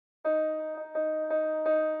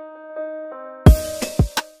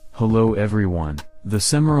Hello everyone. The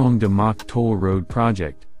Semarang Demak Toll Road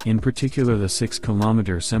project, in particular the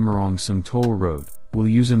 6-kilometer Semarang-Sung Toll Road, will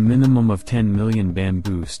use a minimum of 10 million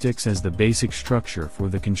bamboo sticks as the basic structure for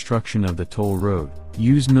the construction of the toll road.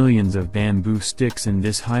 Use millions of bamboo sticks in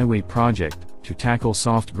this highway project to tackle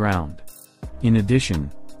soft ground. In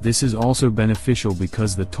addition, this is also beneficial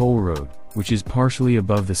because the toll road, which is partially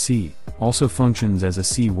above the sea, also functions as a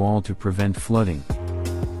sea wall to prevent flooding.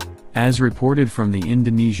 As reported from the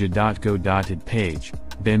Indonesia.go.id page,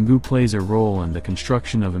 bamboo plays a role in the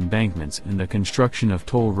construction of embankments and the construction of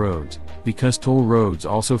toll roads, because toll roads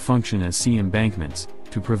also function as sea embankments,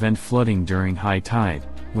 to prevent flooding during high tide,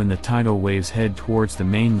 when the tidal waves head towards the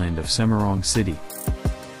mainland of Semarang city.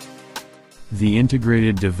 The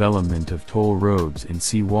integrated development of toll roads and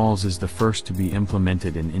sea walls is the first to be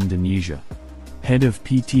implemented in Indonesia. Head of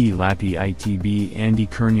PT LAPI ITB Andi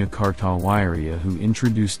Kurnia Kartawiria, who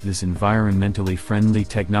introduced this environmentally friendly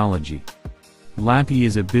technology. LAPI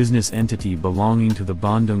is a business entity belonging to the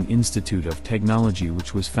Bandung Institute of Technology,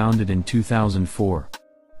 which was founded in 2004.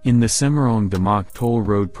 In the Semarang Demak Toll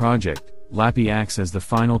Road project, LAPI acts as the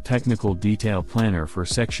final technical detail planner for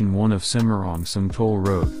Section 1 of Semarang-Sung Toll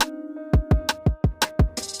Road.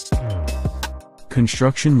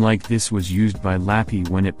 Construction like this was used by LAPI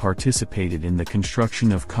when it participated in the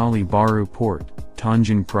construction of Kali Baru Port,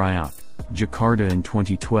 Tanjung Priok, Jakarta in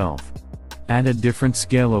 2012. At a different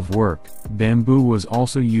scale of work, bamboo was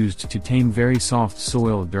also used to tame very soft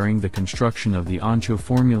soil during the construction of the Ancho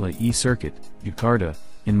Formula E circuit, Jakarta,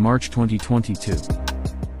 in March 2022.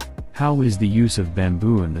 How is the use of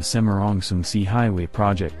bamboo in the Semarang-Sung Sea Highway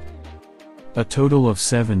project? A total of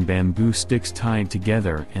 7 bamboo sticks tied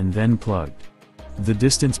together and then plugged. The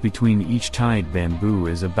distance between each tied bamboo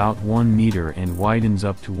is about 1 meter and widens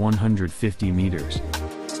up to 150 meters.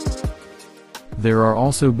 There are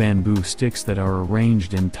also bamboo sticks that are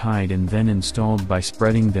arranged and tied and then installed by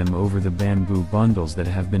spreading them over the bamboo bundles that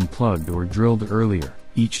have been plugged or drilled earlier.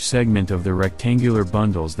 Each segment of the rectangular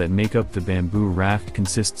bundles that make up the bamboo raft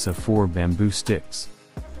consists of 4 bamboo sticks.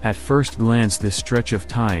 At first glance, this stretch of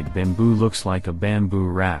tied bamboo looks like a bamboo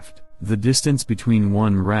raft. The distance between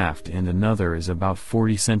one raft and another is about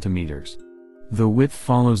 40 centimeters. The width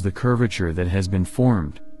follows the curvature that has been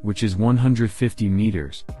formed, which is 150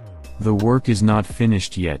 meters. The work is not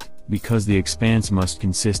finished yet, because the expanse must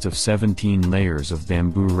consist of 17 layers of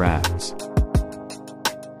bamboo rafts.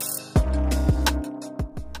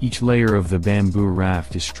 Each layer of the bamboo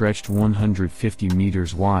raft is stretched 150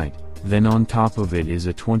 meters wide, then on top of it is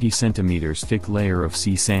a 20 centimeters thick layer of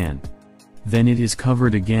sea sand. Then it is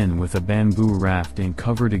covered again with a bamboo raft and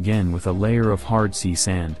covered again with a layer of hard sea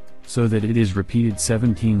sand, so that it is repeated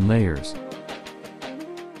 17 layers.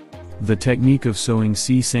 The technique of sewing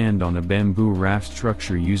sea sand on a bamboo raft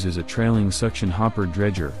structure uses a trailing suction hopper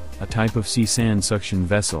dredger, a type of sea sand suction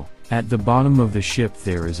vessel. At the bottom of the ship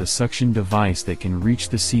there is a suction device that can reach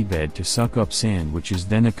the seabed to suck up sand, which is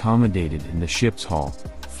then accommodated in the ship's hull.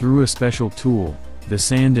 Through a special tool, the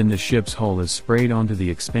sand in the ship's hull is sprayed onto the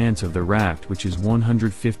expanse of the raft, which is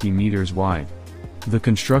 150 meters wide. The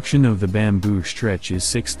construction of the bamboo stretch is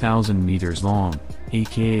 6,000 meters long,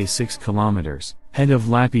 aka 6 kilometers. Head of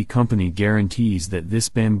LAPI company guarantees that this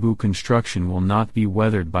bamboo construction will not be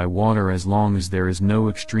weathered by water as long as there is no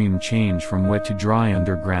extreme change from wet to dry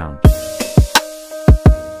underground.